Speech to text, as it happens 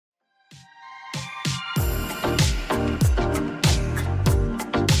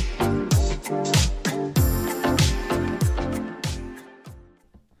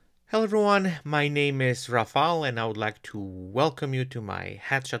Hello everyone, my name is Rafal and I would like to welcome you to my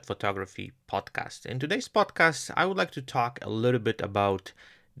Headshot Photography podcast. In today's podcast, I would like to talk a little bit about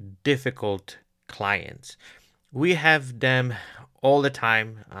difficult clients. We have them all the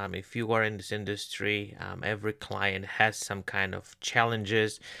time. If you are in this industry, every client has some kind of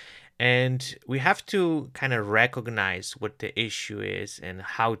challenges, and we have to kind of recognize what the issue is and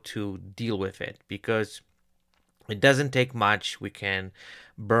how to deal with it because it doesn't take much. We can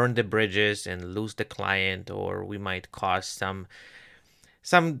burn the bridges and lose the client, or we might cause some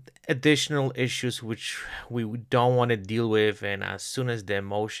additional issues which we don't want to deal with. And as soon as the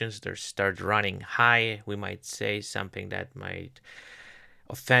emotions they start running high, we might say something that might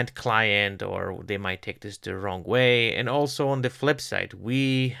offend client, or they might take this the wrong way. And also on the flip side,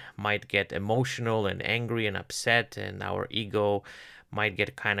 we might get emotional and angry and upset, and our ego might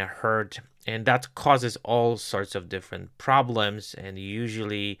get kind of hurt, and that causes all sorts of different problems, and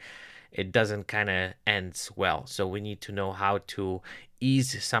usually it doesn't kind of ends well. So we need to know how to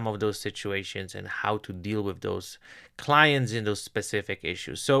ease some of those situations and how to deal with those clients in those specific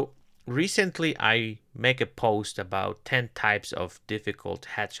issues. So recently I make a post about 10 types of difficult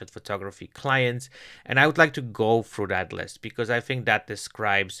headshot photography clients, and I would like to go through that list because I think that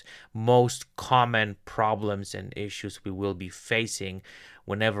describes most common problems and issues we will be facing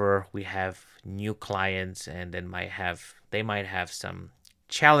whenever we have new clients, and then they might have some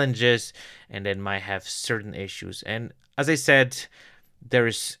challenges and then might have certain issues. And as I said,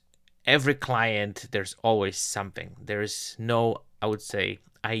 there's every client, there's always something. There is no, I would say,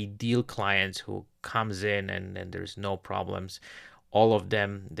 ideal clients who comes in and there's no problems. All of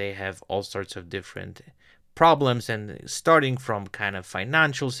them, they have all sorts of different problems, and starting from kind of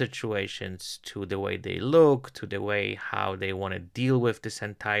financial situations to the way they look to the way how they want to deal with this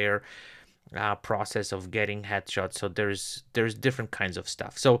entire process of getting headshots. So there's different kinds of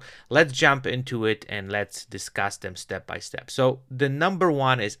stuff. So let's jump into it and let's discuss them step by step. So the number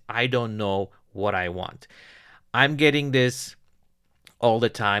one is I don't know what I want. I'm getting this all the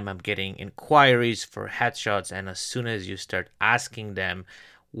time. I'm getting inquiries for headshots, and as soon as you start asking them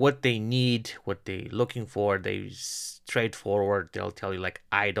what they need, what they're looking for, they straightforward, they'll tell you like,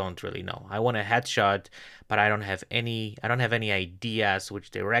 I don't really know. I want a headshot, but I don't have any ideas which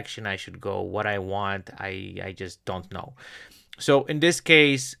direction I should go, what I want. I just don't know. So in this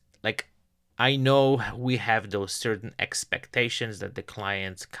case, like, I know we have those certain expectations that the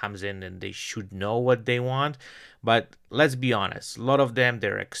clients comes in and they should know what they want, but let's be honest, a lot of them,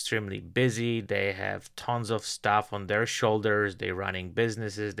 they're extremely busy. They have tons of stuff on their shoulders. They're running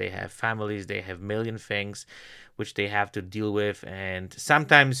businesses, they have families, they have million things which they have to deal with, and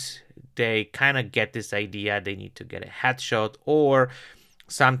sometimes they kind of get this idea they need to get a headshot, or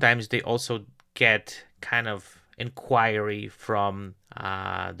sometimes they also get kind of inquiry from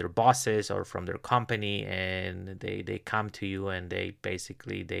their bosses or from their company, and they come to you and they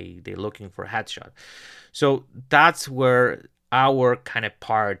basically they're looking for a headshot. So that's where our kind of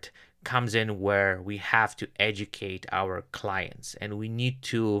part comes in, where we have to educate our clients and we need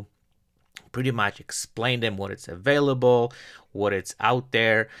to pretty much explain them what it's available, what it's out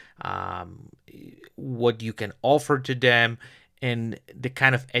there, what you can offer to them, and the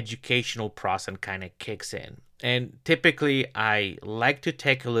kind of educational process kind of kicks in. And typically, I like to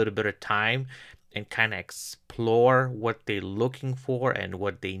take a little bit of time and kind of explore what they're looking for and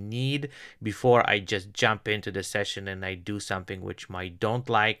what they need before I just jump into the session and I do something which might don't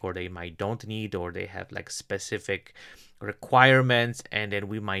like, or they might don't need, or they have like specific requirements, and then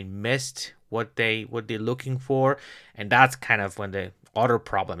we might miss what they're looking for, and that's kind of when the other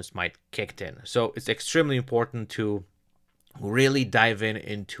problems might kicked in. So it's extremely important to really dive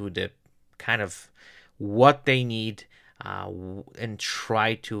into the kind of what they need, and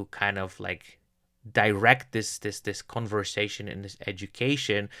try to kind of like direct this conversation and this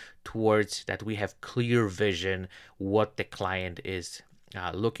education towards that we have clear vision what the client is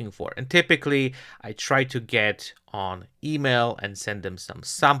looking for. And typically I try to get on email and send them some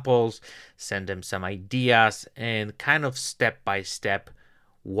samples, send them some ideas, and kind of step by step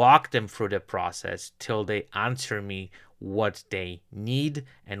walk them through the process till they answer me what they need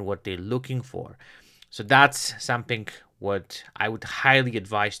and what they're looking for. So that's something what I would highly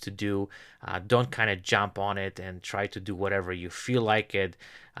advise to do. Don't kind of jump on it and try to do whatever you feel like it.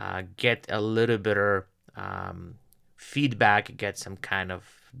 Get a little bit of feedback, get some kind of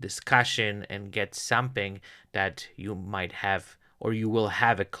discussion, and get something that you might have, or you will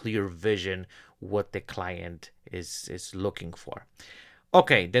have a clear vision what the client is looking for.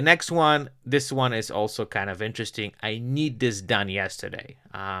 Okay, the next one, this one is also kind of interesting. I need this done yesterday.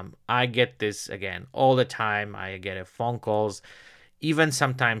 I get this again all the time. I get phone calls, even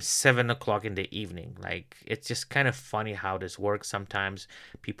sometimes 7 o'clock in the evening. Like, it's just kind of funny how this works. Sometimes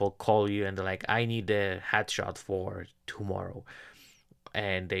people call you and they're like, I need a headshot for tomorrow.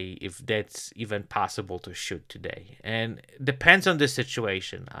 And they, if that's even possible to shoot today, and depends on the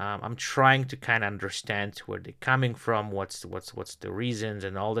situation. I'm trying to kind of understand where they're coming from, what's the reasons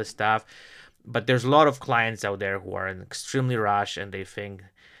and all this stuff. But there's a lot of clients out there who are in extremely rush, and they think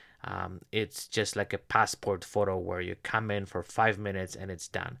it's just like a passport photo where you come in for 5 minutes and it's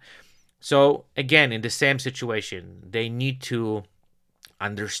done. So again, in the same situation, they need to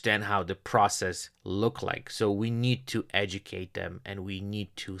understand how the process look like. So we need to educate them, and we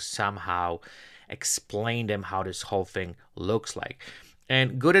need to somehow explain them how this whole thing looks like.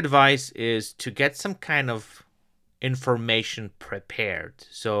 And good advice is to get some kind of information prepared.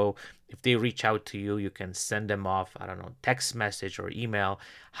 So if they reach out to you, you can send them off, I don't know, text message or email,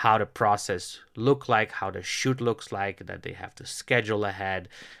 how the process look like, how the shoot looks like, that they have to schedule ahead,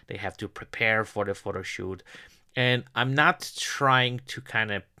 they have to prepare for the photo shoot. And I'm not trying to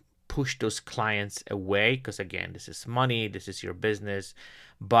kind of push those clients away, because again, this is money, this is your business,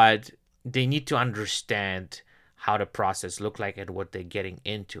 but they need to understand how the process look like and what they're getting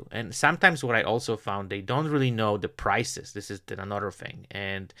into. And sometimes what I also found, they don't really know the prices. This is another thing.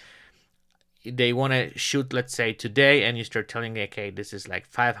 And they want to shoot, let's say today, and you start telling me, okay, this is like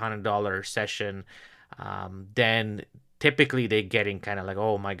 $500 session, then typically they're getting kind of like,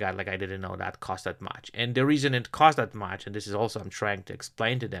 oh my God, like I didn't know that cost that much. And the reason it costs that much, and this is also I'm trying to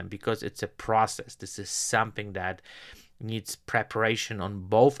explain to them, because it's a process. This is something that needs preparation on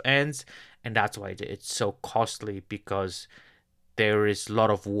both ends, and that's why it's so costly, because there is a lot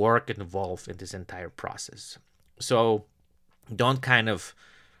of work involved in this entire process. So don't kind of,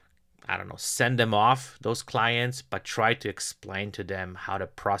 I don't know, send them off, those clients, but try to explain to them how the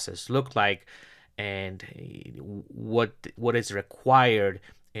process look like and what is required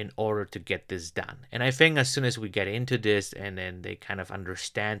in order to get this done. And I think as soon as we get into this and then they kind of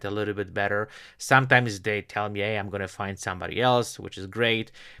understand a little bit better, sometimes they tell me, hey, I'm going to find somebody else, which is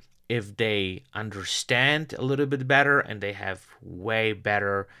great. If they understand a little bit better and they have way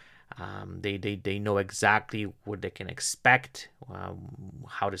better, they know exactly what they can expect,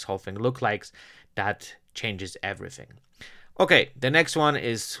 how this whole thing looks like, that changes everything. Okay, the next one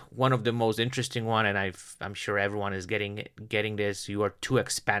is one of the most interesting one, and I'm sure everyone is getting this. You are too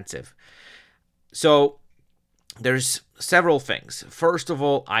expensive. So there's several things. First of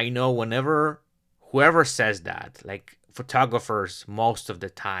all, I know whenever whoever says that, like photographers, most of the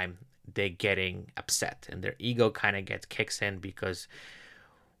time they're getting upset and their ego kind of gets kicks in, because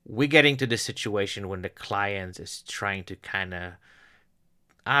we're getting to the situation when the client is trying to kind of,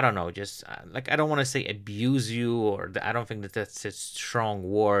 I don't know, just like, I don't want to say abuse you, or I don't think that that's a strong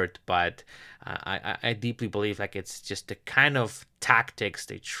word, but I deeply believe like it's just the kind of tactics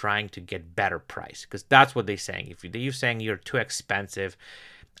they're trying to get better price, because that's what they're saying. If you're saying you're too expensive,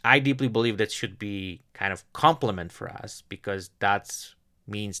 I deeply believe that should be kind of compliment for us, because that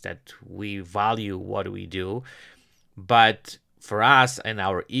means that we value what we do. But for us and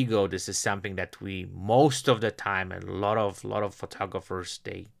our ego, this is something that we most of the time, and a lot of photographers,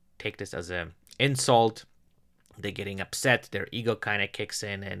 they take this as an insult. They're getting upset, their ego kind of kicks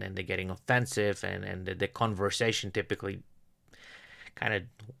in, and they're getting offensive, and the conversation typically kind of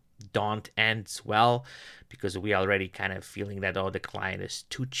don't end well, because we already kind of feeling that, oh, the client is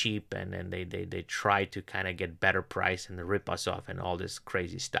too cheap, and then they try to kind of get better price and rip us off and all this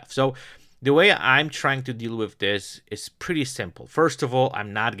crazy stuff. So the way I'm trying to deal with this is pretty simple. First of all,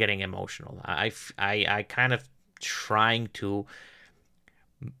 I'm not getting emotional. I kind of trying to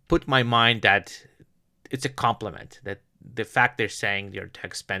put my mind that it's a compliment, that the fact they're saying you're too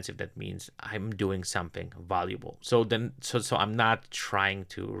expensive, that means I'm doing something valuable. So I'm not trying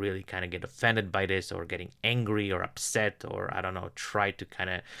to really kind of get offended by this, or getting angry or upset, or I don't know, try to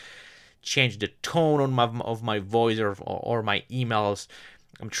kind of change the tone of my voice or my emails.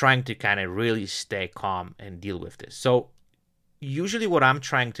 I'm trying to kind of really stay calm and deal with this. So usually what I'm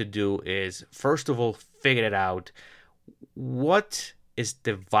trying to do is, first of all, figure it out. What is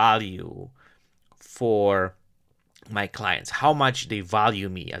the value for my clients? How much they value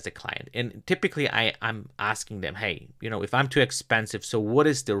me as a client? And typically I'm asking them, hey, if I'm too expensive, so what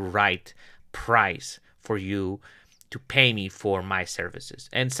is the right price for you to pay me for my services?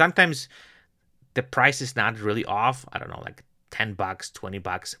 And sometimes the price is not really off. I don't know, like $10,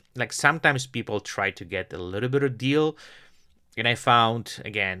 $20. Like sometimes people try to get a little bit of deal. And I found,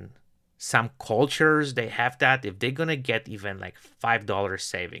 again, some cultures, they have that. If they're going to get even like $5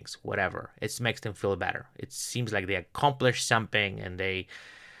 savings, whatever, it makes them feel better. It seems like they accomplished something, and they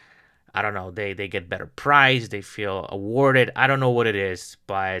I don't know, they get better price, they feel awarded. I don't know what it is,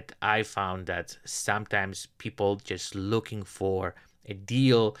 but I found that sometimes people just looking for a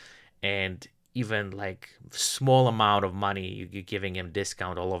deal, and even like small amount of money you're giving them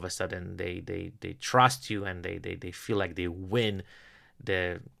discount, all of a sudden they trust you, and they feel like they win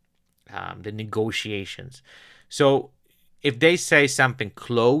the negotiations. So if they say something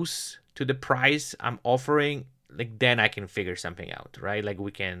close to the price I'm offering, like then I can figure something out, right? Like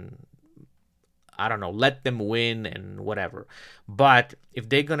we can, I don't know, let them win and whatever. But if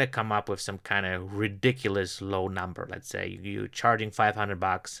they're gonna come up with some kind of ridiculous low number, let's say you're charging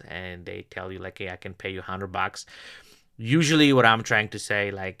 $500 and they tell you like, hey, I can pay you $100. Usually, what I'm trying to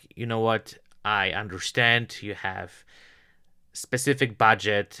say, like, you know what, I understand you have specific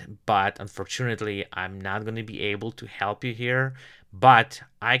budget, but unfortunately, I'm not going to be able to help you here. But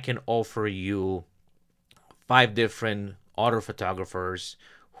I can offer you 5 different auto photographers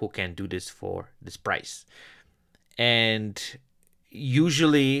who can do this for this price. And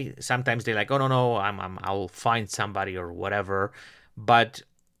usually, sometimes they're like, oh, no, I'll find somebody or whatever. But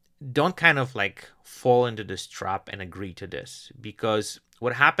don't kind of like fall into this trap and agree to this, because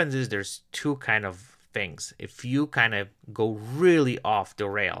what happens is there's two kind of things. If you kind of go really off the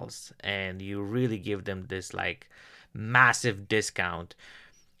rails and you really give them this like massive discount,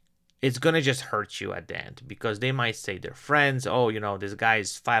 it's gonna just hurt you at the end, because they might say their friends, oh, this guy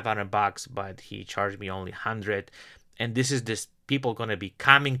is $500 but he charged me only 100. And this people gonna be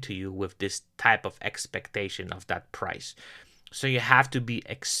coming to you with this type of expectation of that price. So you have to be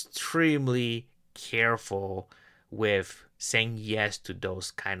extremely careful with saying yes to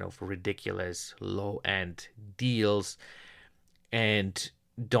those kind of ridiculous low end deals, and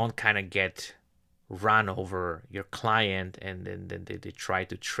don't kind of get run over your client, and then they try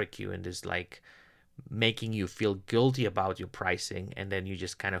to trick you in this like making you feel guilty about your pricing, and then you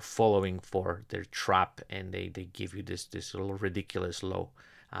just kind of following for their trap, and they give you this little ridiculous low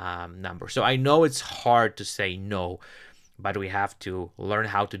number. So I know it's hard to say no, but we have to learn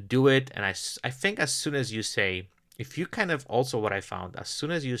how to do it. And I think as soon as you say, if you kind of, also what I found, as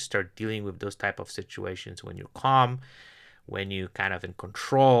soon as you start dealing with those type of situations, when you're calm, when you kind of in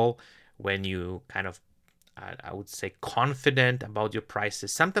control, when you kind of, I would say, confident about your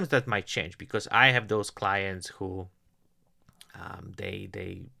prices, sometimes that might change, because I have those clients who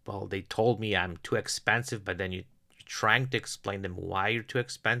they told me I'm too expensive, but then you're trying to explain them why you're too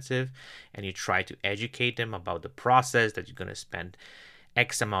expensive, and you try to educate them about the process, that you're going to spend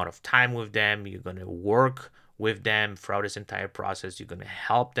X amount of time with them, you're going to work with them throughout this entire process, you're going to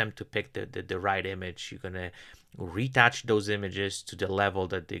help them to pick the right image, you're going to retouch those images to the level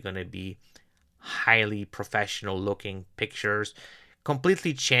that they're going to be highly professional looking pictures.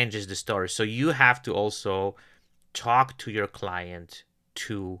 Completely changes the story. So you have to also talk to your client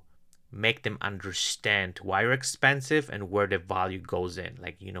to make them understand why you're expensive and where the value goes in,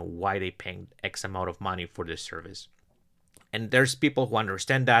 like, why they paying X amount of money for this service. And there's people who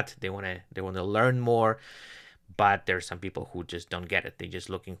understand that they want to learn more, but there's some people who just don't get it. They're just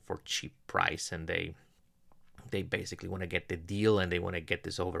looking for cheap price, and they basically want to get the deal, and they want to get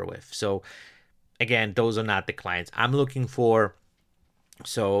this over with. So again, those are not the clients I'm looking for.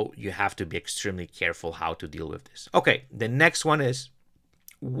 So you have to be extremely careful how to deal with this. Okay, the next one is,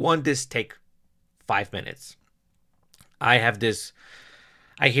 won't this take 5 minutes? I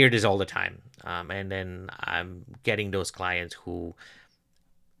hear this all the time. And then I'm getting those clients who,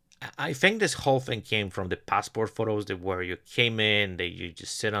 I think this whole thing came from the passport photos, where you came in, you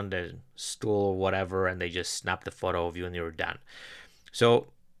just sit on the stool or whatever, and they just snap the photo of you and you're done. So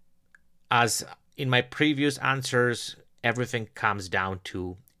as in my previous answers, everything comes down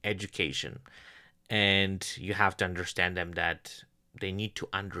to education. And you have to understand them that they need to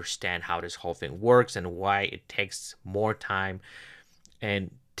understand how this whole thing works and why it takes more time.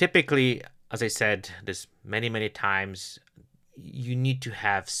 And typically, as I said this many, many times, you need to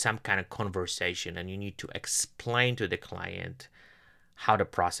have some kind of conversation, and you need to explain to the client how the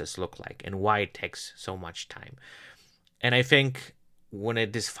process look like and why it takes so much time. And I think when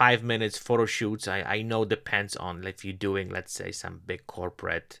it is 5 minutes photo shoots, I know depends on if you're doing, let's say, some big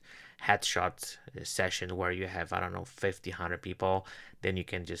corporate headshot session where you have, I don't know, 50, 100 people, then you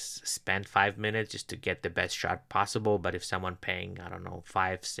can just spend 5 minutes just to get the best shot possible. But if someone paying, I don't know,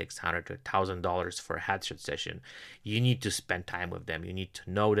 $500, $600 to $1,000 for a headshot session, you need to spend time with them. You need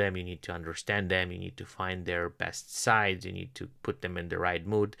to know them. You need to understand them. You need to find their best sides. You need to put them in the right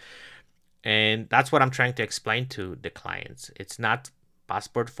mood. And that's what I'm trying to explain to the clients. It's not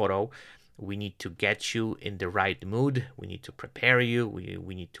passport photo. We need to get you in the right mood. We need to prepare you.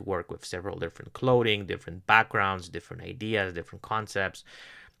 We need to work with several different clothing, different backgrounds, different ideas, different concepts.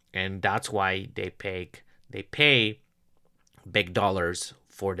 And that's why they pay big dollars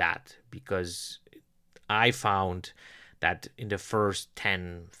for that, because I found that in the first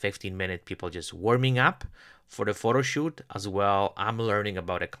 10-15 minutes, people just warming up for the photo shoot. As well, I'm learning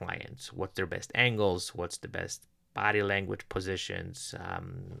about a client, what's their best angles, what's the best body language positions,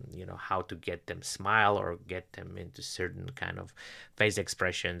 how to get them smile or get them into certain kind of face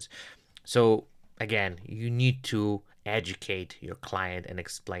expressions. So again, you need to educate your client and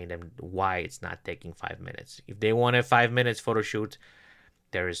explain them why it's not taking 5 minutes. If they want a 5 minutes photo shoot,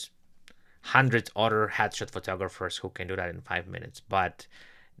 there's hundreds other headshot photographers who can do that in 5 minutes, but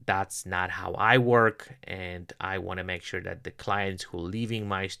that's not how I work. And I want to make sure that the clients who are leaving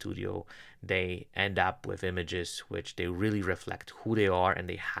my studio, they end up with images which they really reflect who they are and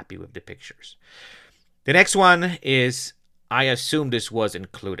they're happy with the pictures. The next one is, I assume this was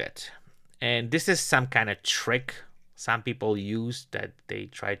included. And this is some kind of trick some people use, that they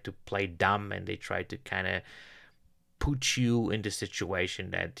try to play dumb and they try to kind of put you in the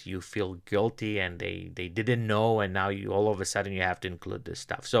situation that you feel guilty and they didn't know, and now you all of a sudden you have to include this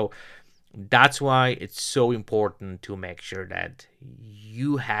stuff. So that's why it's so important to make sure that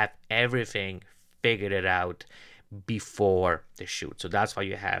you have everything figured it out before the shoot. So that's why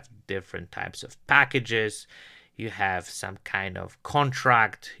you have different types of packages. You have some kind of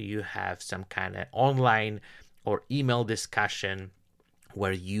contract, you have some kind of online or email discussion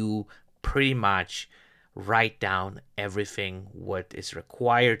where you pretty much write down everything what is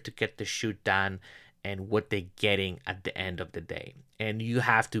required to get the shoot done and what they're getting at the end of the day. And you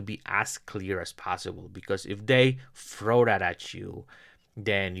have to be as clear as possible, because if they throw that at you,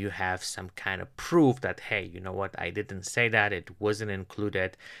 then you have some kind of proof that, hey, you know what, I didn't say that, it wasn't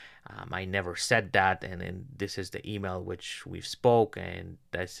included. I never said that, and this is the email which we've spoke, and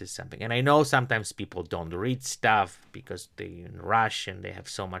this is something. And I know sometimes people don't read stuff because they're in rush and they have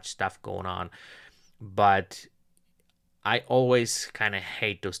so much stuff going on, but I always kind of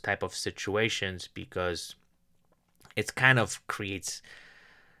hate those type of situations, because it kind of creates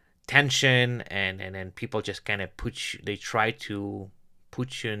tension, and people just kind of they try to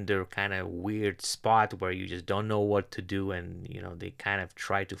put you in their kind of weird spot where you just don't know what to do, and they kind of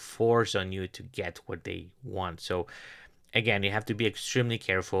try to force on you to get what they want. So again, you have to be extremely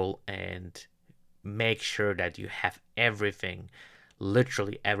careful and make sure that you have everything,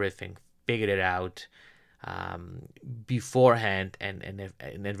 literally everything, figured it out beforehand, and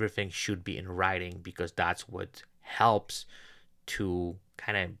everything should be in writing, because that's what helps to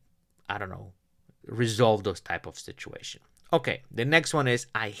kind of, I don't know, resolve those type of situation. Okay, the next one is,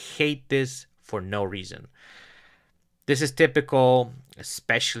 I hate this for no reason. This is typical,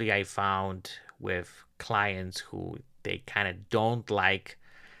 especially I found with clients who they kind of don't like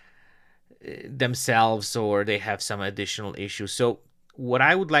themselves, or they have some additional issues. So what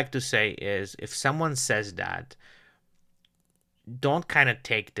I would like to say is, if someone says that, don't kind of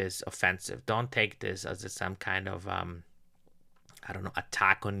take this offensive. Don't take this as some kind of I don't know,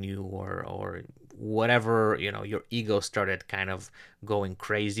 attack on you, or whatever, your ego started kind of going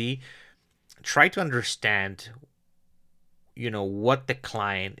crazy. Try to understand, what the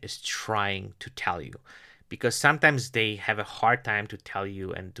client is trying to tell you, because sometimes they have a hard time to tell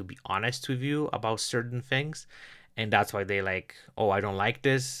you and to be honest with you about certain things. And that's why they like, oh, I don't like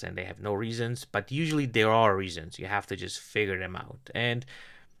this, and they have no reasons. But usually there are reasons. You have to just figure them out. And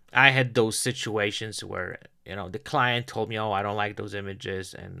I had those situations where, the client told me, oh, I don't like those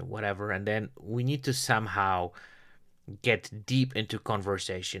images and whatever. And then we need to somehow get deep into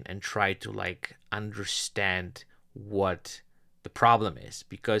conversation and try to understand what the problem is,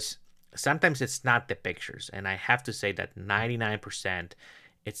 because sometimes it's not the pictures. And I have to say that 99%,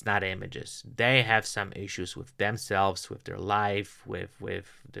 it's not images. They have some issues with themselves, with their life, with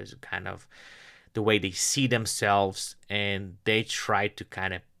there's kind of the way they see themselves, and they try to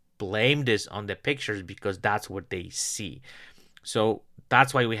kind of blame this on the pictures because that's what they see. So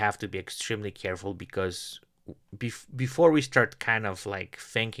that's why we have to be extremely careful, because before we start kind of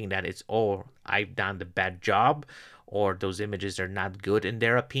thinking that it's, oh, I've done the bad job, or those images are not good in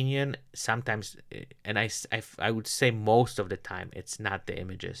their opinion, sometimes, and I would say most of the time, it's not the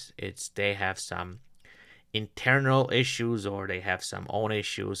images. It's they have some internal issues, or they have some own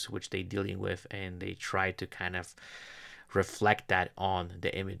issues which they're dealing with, and they try to kind of reflect that on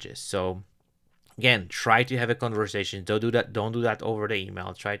the images. So again, try to have a conversation. Don't do that over the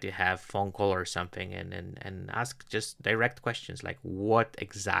email. Try to have phone call or something, and ask just direct questions, like what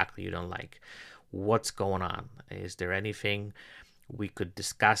exactly you don't like, what's going on, is there anything we could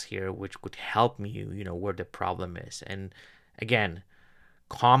discuss here which could help me, where the problem is. And again,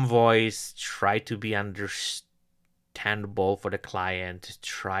 calm voice, try to be tangible for the client.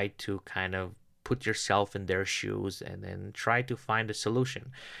 Try to kind of put yourself in their shoes and then try to find a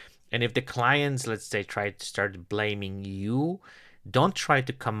solution. And if the clients, let's say, try to start blaming you, don't try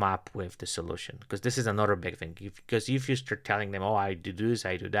to come up with the solution, because this is another big thing. Because if you start telling them, oh, I do this,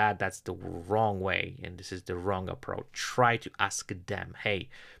 I do that, that's the wrong way and this is the wrong approach. Try to ask them, hey,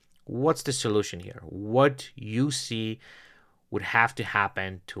 what's the solution here? What you see would have to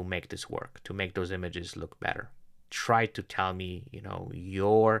happen to make this work, to make those images look better? Try to tell me,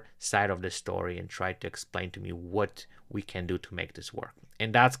 your side of the story, and try to explain to me what we can do to make this work.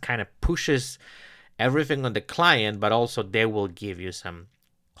 And that's kind of pushes everything on the client, but also they will give you some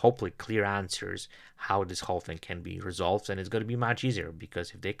hopefully clear answers how this whole thing can be resolved. And it's going to be much easier,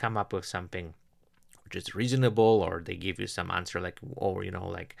 because if they come up with something which is reasonable, or they give you some answer like, oh,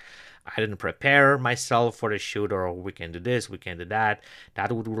 like, I didn't prepare myself for the shoot, or we can do this, we can do that,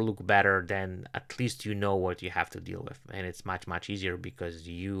 that would look better, then at least you know what you have to deal with. And it's much, much easier because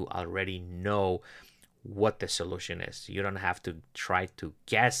you already know what the solution is. You don't have to try to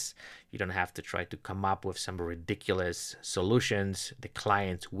guess. You don't have to try to come up with some ridiculous solutions. The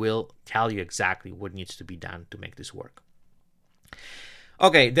client will tell you exactly what needs to be done to make this work.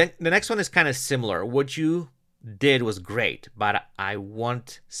 Okay, then the next one is kind of similar. What you did was great, but I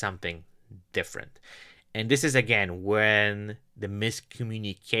want something different. And this is, again, when the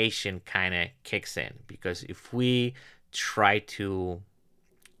miscommunication kind of kicks in. Because if we try to,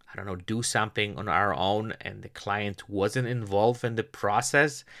 do something on our own and the client wasn't involved in the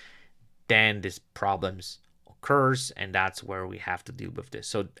process, then these problems occurs, and that's where we have to deal with this.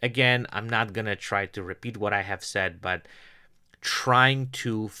 So again, I'm not going to try to repeat what I have said, but trying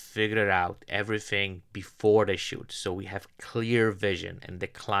to figure out everything before the shoot, so we have clear vision and the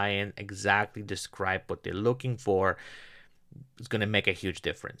client exactly describe what they're looking for, is going to make a huge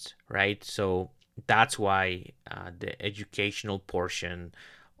difference, right? So that's why the educational portion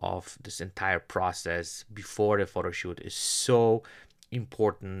of this entire process before the photo shoot is so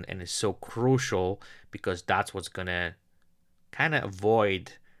important and is so crucial, because that's what's going to kind of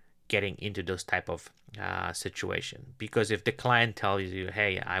avoid getting into those type of situation. Because if the client tells you,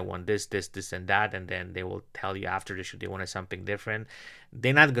 hey, I want this, and that, and then they will tell you after the shoot they wanted something different,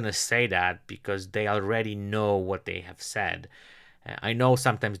 they're not going to say that, because they already know what they have said. I know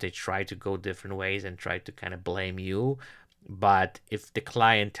sometimes they try to go different ways and try to kind of blame you, but if the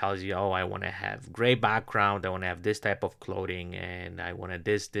client tells you, oh, I want to have gray background, I want to have this type of clothing, and I want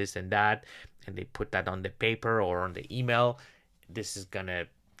this, and that, and they put that on the paper or on the email, this is gonna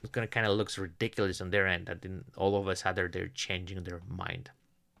kind of looks ridiculous on their end, that then all of a sudden they're changing their mind.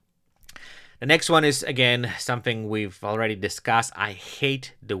 The next one is, again, something we've already discussed. I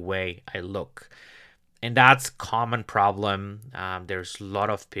hate the way I look. And that's common problem. There's a lot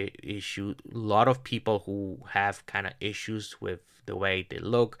of people who have kind of issues with the way they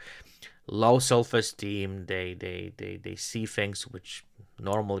look, low self-esteem. They see things which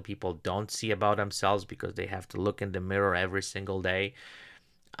normally people don't see about themselves, because they have to look in the mirror every single day.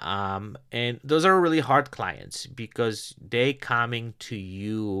 And those are really hard clients, because they coming to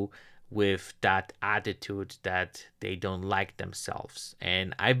you with that attitude that they don't like themselves.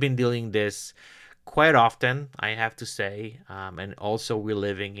 And I've been dealing this quite often, I have to say. And also we're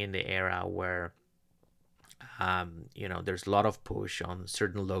living in the era where there's a lot of push on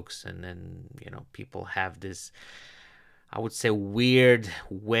certain looks, and then people have this, I would say, weird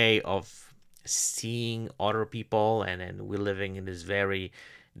way of seeing other people. And then we're living in this very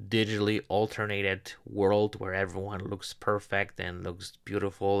digitally alternated world where everyone looks perfect and looks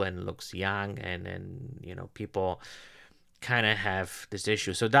beautiful and looks young, and then people kind of have this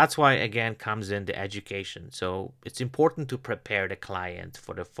issue. So that's why, again, comes in the education. So it's important to prepare the client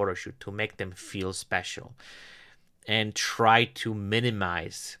for the photo shoot, to make them feel special, and try to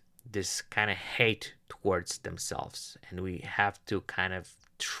minimize this kind of hate towards themselves. And we have to kind of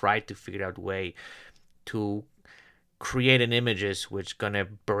try to figure out a way to create an images which gonna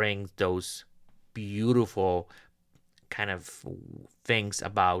bring those beautiful kind of things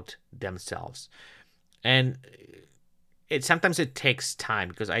about themselves. And sometimes it takes time,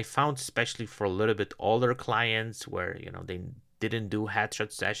 because I found, especially for a little bit older clients, where they didn't do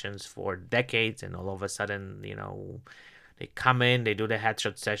headshot sessions for decades, and all of a sudden they come in, they do the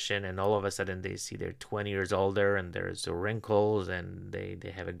headshot session, and all of a sudden they see they're 20 years older, and there's the wrinkles, and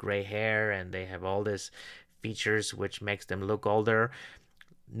they have a gray hair, and they have all this features which makes them look older.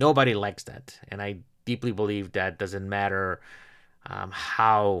 Nobody likes that, and I deeply believe that doesn't matter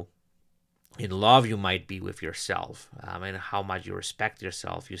how in love you might be with yourself, and how much you respect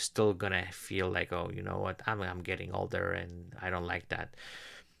yourself, you're still gonna feel like, oh, you know what, I'm getting older, and I don't like that.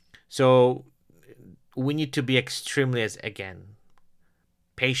 So we need to be extremely, as again,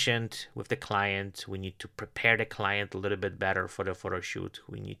 patient with the client. We need to prepare the client a little bit better for the photo shoot.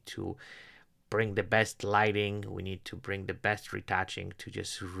 We need to bring the best lighting. We need to bring the best retouching to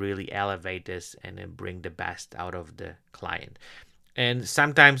just really elevate this and then bring the best out of the client. And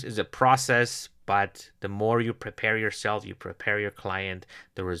sometimes it's a process, but the more you prepare yourself, you prepare your client,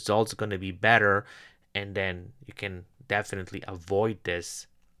 the results are going to be better. And then you can definitely avoid this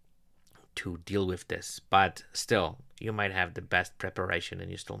to deal with this. But still, you might have the best preparation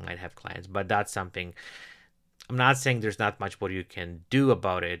and you still might have clients. But that's something, I'm not saying there's not much what you can do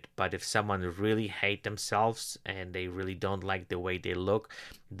about it, but if someone really hate themselves and they really don't like the way they look,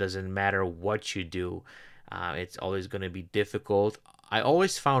 doesn't matter what you do, it's always going to be difficult. I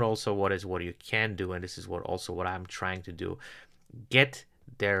always found also what you can do, and this is what I'm trying to do. Get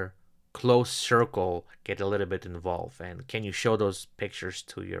their close circle, get a little bit involved, and can you show those pictures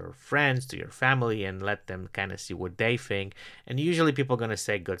to your friends, to your family, and let them kind of see what they think. And usually people are going to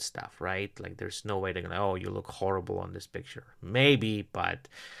say good stuff, right? Like there's no way they're going to, oh, you look horrible on this picture. Maybe, but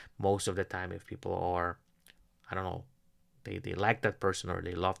most of the time if people are, I don't know, they like that person or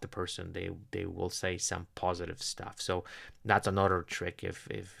they love the person, they will say some positive stuff. So that's another trick. If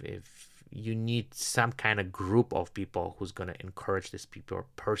you need some kind of group of people who's going to encourage this people or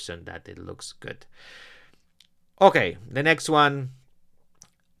person that it looks good. Okay, the next one,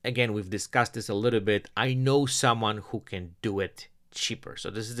 again, we've discussed this a little bit. I know someone who can do it cheaper. So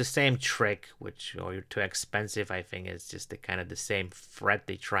this is the same trick, which, oh, you're too expensive, I think it's just the kind of the same threat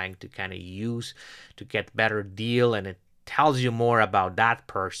they're trying to kind of use to get better deal, and it tells you more about that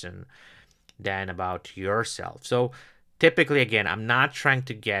person than about yourself. So typically, again, I'm not trying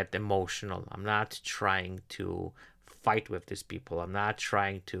to get emotional. I'm not trying to fight with these people. I'm not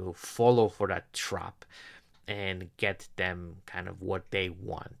trying to follow for that trap and get them kind of what they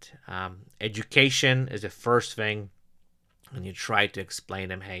want. Education is the first thing. And you try to explain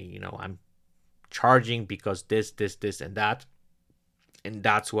them, hey, I'm charging because this, and that. And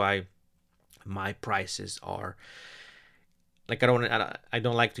that's why my prices are, like, I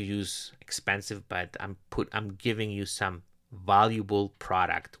don't like to use expensive, but I'm giving you some valuable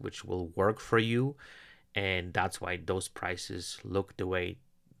product which will work for you, and that's why those prices look the way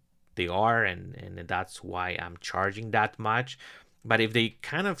they are, and that's why I'm charging that much. But if they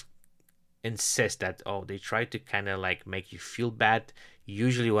kind of insist that, oh, they try to kind of like make you feel bad,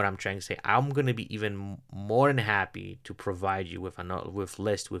 usually what I'm trying to say, I'm going to be even more than happy to provide you with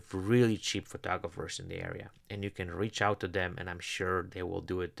list with really cheap photographers in the area, and you can reach out to them, and I'm sure they will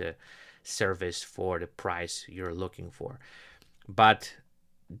do it the service for the price you're looking for. But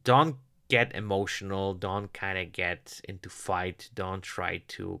don't get emotional, don't kind of get into fight, don't try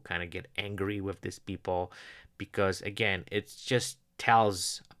to kind of get angry with these people, because again, it just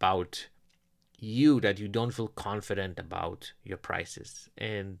tells about you that you don't feel confident about your prices.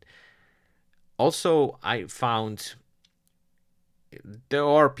 And also, I found there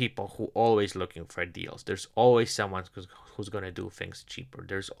are people who always looking for deals. There's always someone who's going to do things cheaper.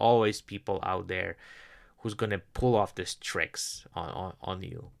 There's always people out there who's going to pull off these tricks on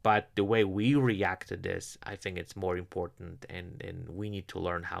you. But the way we react to this, I think it's more important, and we need to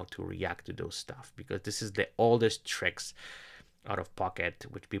learn how to react to those stuff, because this is the oldest tricks out of pocket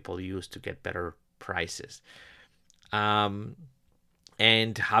which people use to get better prices. And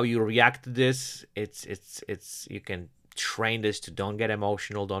how you react to this, it's you can train this to don't get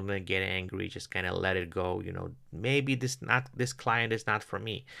emotional, don't get angry, just kind of let it go. Maybe this client is not for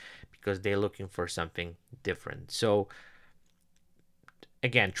me because they're looking for something different. So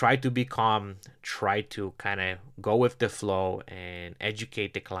again, try to be calm, try to kind of go with the flow and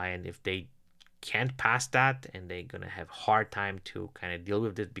educate the client. If they can't pass that and they're gonna have hard time to kind of deal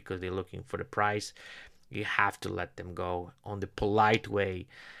with it because they're looking for the price, you have to let them go on the polite way.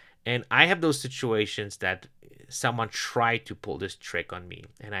 And I have those situations that someone tried to pull this trick on me,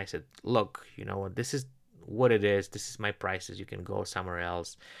 and I said, look, this is what it is, this is my prices, you can go somewhere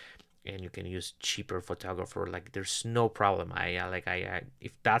else and you can use cheaper photographer. Like, there's no problem. I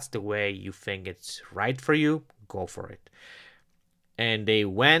if that's the way you think it's right for you, go for it. And they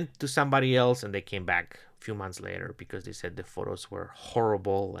went to somebody else and they came back a few months later because they said the photos were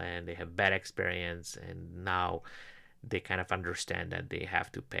horrible and they have bad experience, and now they kind of understand that they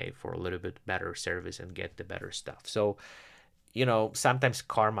have to pay for a little bit better service and get the better stuff. So, sometimes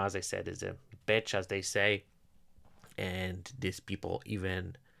karma, as I said, is a bitch, as they say, and these people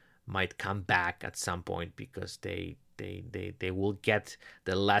even might come back at some point because they will get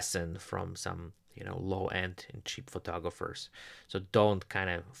the lesson from some low end and cheap photographers. So don't kind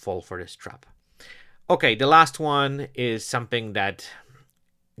of fall for this trap. Okay, the last one is something that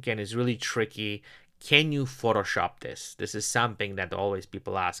again is really tricky. can you Photoshop this? This is something that always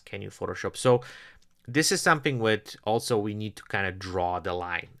people ask, can you Photoshop? So this is something with also we need to kind of draw the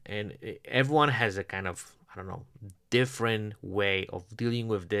line. And everyone has a kind of, I don't know, different way of dealing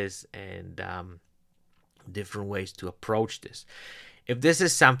with this and different ways to approach this. If this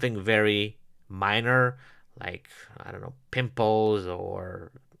is something very minor, like, I don't know, pimples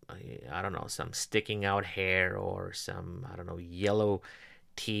or, I don't know, some sticking out hair or some, I don't know, yellow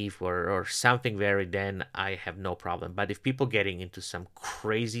teeth or something very, then I have no problem. But if people getting into some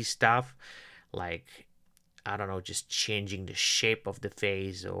crazy stuff, like, I don't know, just changing the shape of the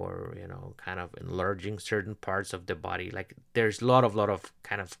face or, kind of enlarging certain parts of the body. Like there's a lot of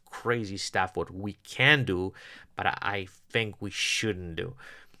kind of crazy stuff what we can do, but I think we shouldn't do.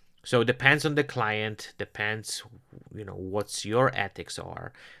 So it depends on the client, depends, what's your ethics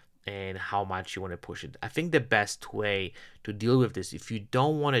are and how much you want to push it. I think the best way to deal with this, if you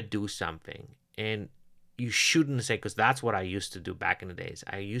don't want to do something, and you shouldn't say, because that's what I used to do back in the days.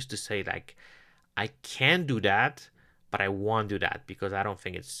 I used to say like, I can do that, but I won't do that because I don't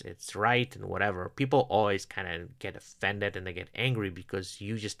think it's right and whatever. People always kind of get offended and they get angry because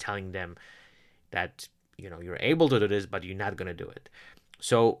you just telling them that you're able to do this, but you're not gonna do it.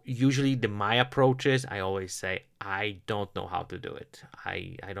 So usually my approach is I always say I don't know how to do it.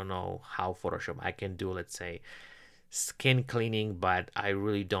 I don't know how Photoshop. I can do, let's say, skin cleaning, but I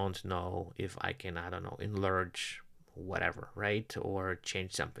really don't know if I can, I don't know, enlarge whatever, right, or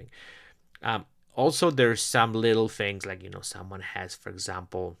change something. Also, there's some little things like, someone has, for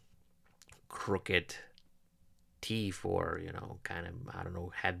example, crooked teeth or, kind of, I don't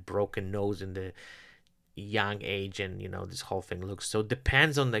know, had broken nose in the young age and, this whole thing looks. So it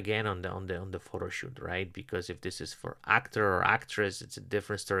depends on, again, on the photo shoot, right? Because if this is for actor or actress, it's a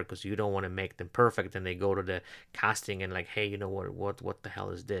different story because you don't want to make them perfect and they go to the casting and like, hey, what the hell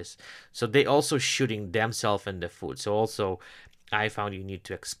is this? So they also shooting themselves in the foot. So also I found you need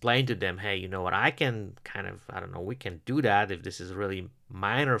to explain to them, hey, I can kind of, I don't know, we can do that if this is a really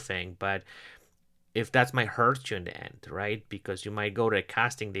minor thing, but if that's might hurt you in the end, right? Because you might go to a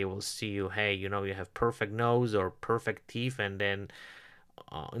casting, they will see you, hey, you have perfect nose or perfect teeth, and then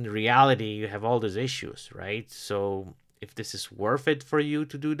in reality, you have all these issues, right? So if this is worth it for you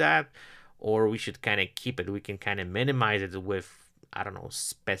to do that, or we should kind of keep it, we can kind of minimize it with, I don't know,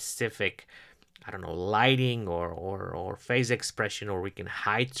 specific, I don't know, lighting or face expression, or we can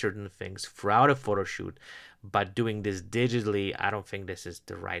hide certain things throughout a photo shoot. But doing this digitally, I don't think this is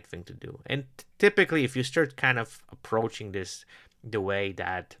the right thing to do. And typically, if you start kind of approaching this the way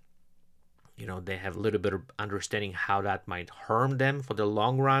that, they have a little bit of understanding how that might harm them for the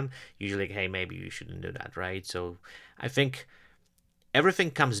long run, usually, hey, maybe you shouldn't do that, right? So I think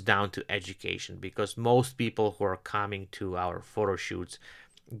everything comes down to education, because most people who are coming to our photo shoots,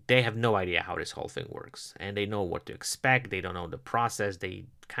 they have no idea how this whole thing works, and they know what to expect. They don't know the process. They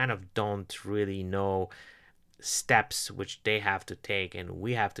kind of don't really know steps which they have to take and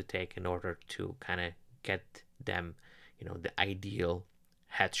we have to take in order to kind of get them, the ideal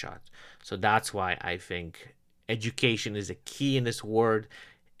headshot. So that's why I think education is a key in this word,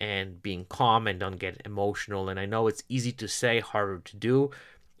 and being calm and don't get emotional. And I know it's easy to say, harder to do,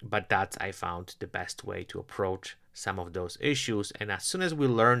 but that's, I found, the best way to approach some of those issues. And as soon as we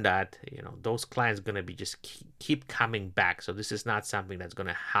learn that, those clients are going to be just keep coming back. So this is not something that's going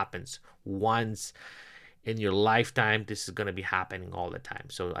to happen once in your lifetime. This is going to be happening all the time.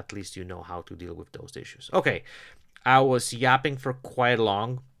 So at least you know how to deal with those issues. Okay, I was yapping for quite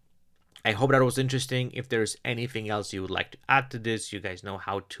long. I hope that was interesting. If there's anything else you would like to add to this, you guys know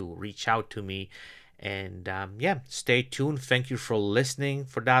how to reach out to me. And yeah, stay tuned. Thank you for listening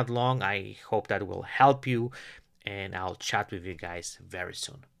for that long. I hope that will help you. And I'll chat with you guys very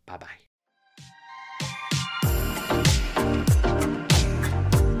soon. Bye-bye.